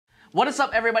What is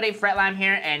up everybody, Fred Lam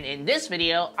here, and in this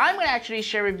video, I'm going to actually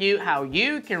share with you how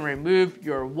you can remove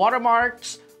your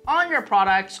watermarks on your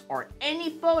products or any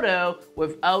photo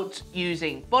without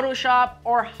using Photoshop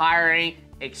or hiring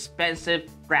expensive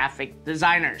graphic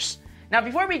designers. Now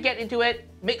before we get into it,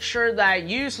 make sure that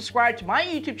you subscribe to my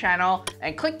YouTube channel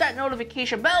and click that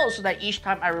notification bell so that each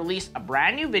time I release a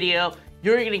brand new video,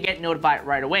 you're going to get notified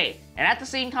right away. And at the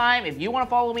same time, if you want to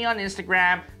follow me on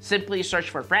Instagram, simply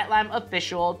search for Fred Lam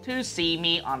Official to see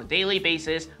me on a daily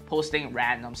basis posting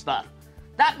random stuff.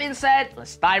 That being said,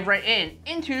 let's dive right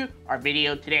into our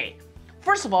video today.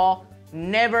 First of all,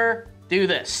 never do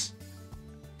this.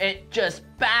 It just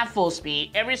baffles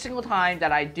me every single time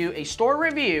that I do a store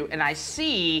review and I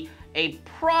see a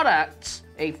product,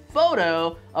 a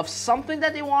photo of something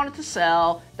that they wanted to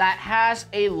sell that has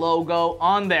a logo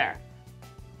on there.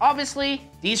 Obviously,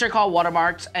 these are called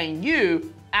watermarks and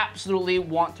you absolutely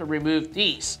want to remove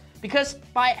these because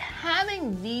by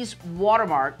having these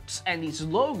watermarks and these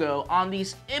logo on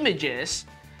these images,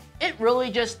 it really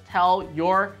just tells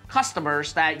your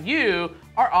customers that you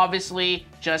are obviously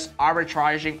just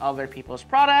arbitraging other people's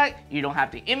product, you don't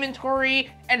have the inventory,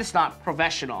 and it's not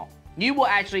professional. You will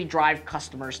actually drive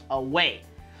customers away.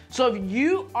 So if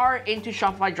you are into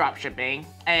Shopify Dropshipping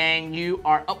and you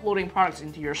are uploading products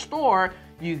into your store,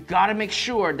 you gotta make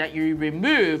sure that you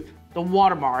remove the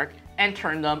watermark and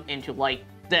turn them into like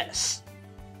this.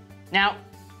 Now,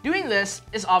 doing this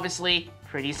is obviously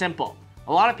pretty simple.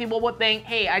 A lot of people would think,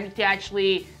 hey, I need to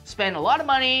actually spend a lot of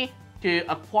money to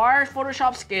acquire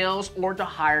Photoshop skills or to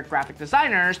hire graphic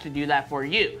designers to do that for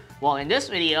you. Well, in this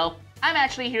video, I'm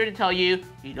actually here to tell you,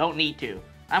 you don't need to.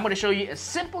 I'm gonna show you a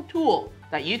simple tool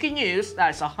that you can use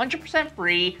that is 100%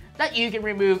 free that you can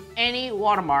remove any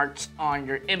watermarks on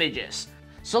your images.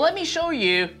 So let me show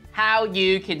you how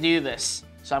you can do this.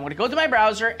 So I'm gonna go to my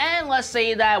browser and let's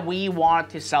say that we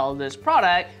want to sell this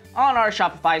product on our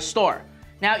Shopify store.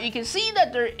 Now you can see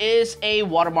that there is a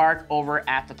watermark over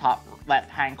at the top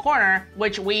left-hand corner,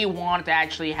 which we want to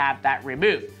actually have that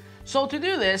removed. So to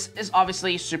do this is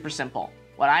obviously super simple.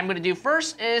 What I'm gonna do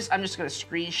first is I'm just gonna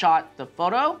screenshot the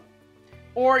photo,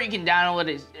 or you can download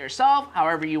it yourself,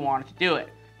 however you want to do it.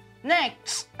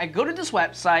 Next, I go to this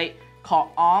website called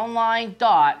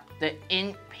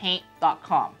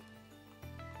online.theinkpaint.com.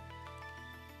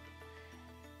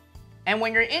 And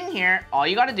when you're in here, all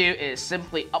you gotta do is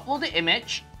simply upload the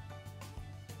image.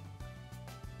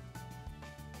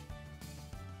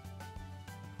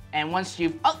 And once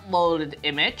you've uploaded the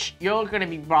image, you're gonna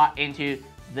be brought into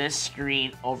this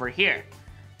screen over here.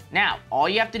 Now, all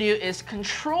you have to do is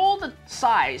control the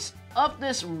size of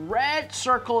this red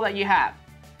circle that you have.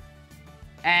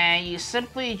 And you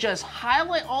simply just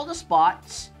highlight all the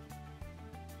spots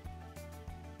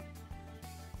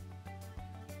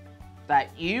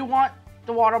that you want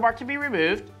the watermark to be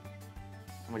removed.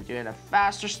 I'm going to do it at a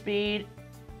faster speed.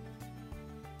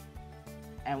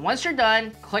 And once you're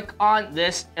done, click on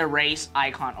this erase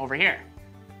icon over here.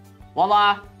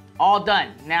 Voila, all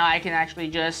done. Now I can actually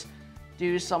just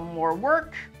do some more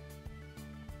work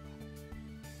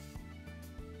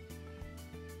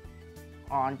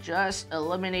on just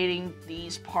eliminating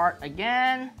these part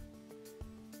again.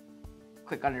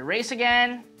 Click on erase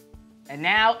again, and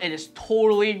now it is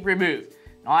totally removed.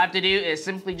 And all I have to do is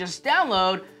simply just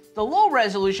download the low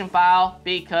resolution file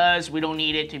because we don't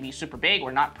need it to be super big,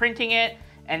 we're not printing it.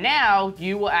 And now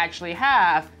you will actually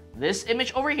have this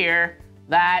image over here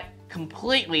that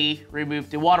completely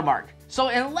removed the watermark. So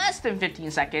in less than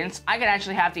 15 seconds, I can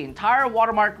actually have the entire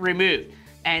watermark removed.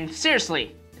 And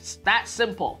seriously, it's that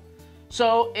simple.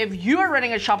 So if you are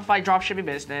running a Shopify dropshipping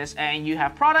business and you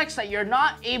have products that you're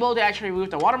not able to actually remove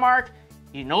the watermark,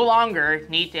 you no longer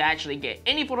need to actually get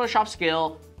any Photoshop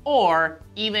skill or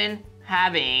even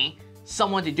having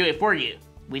someone to do it for you.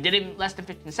 We did it in less than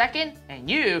 15 seconds and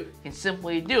you can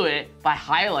simply do it by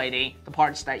highlighting the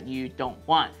parts that you don't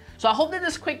want. So I hope that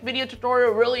this quick video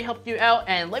tutorial really helped you out,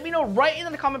 and let me know right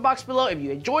in the comment box below if you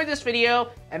enjoyed this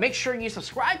video, and make sure you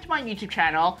subscribe to my YouTube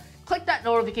channel, click that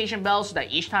notification bell so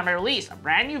that each time I release a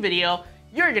brand new video,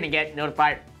 you're gonna get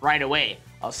notified right away.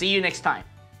 I'll see you next time.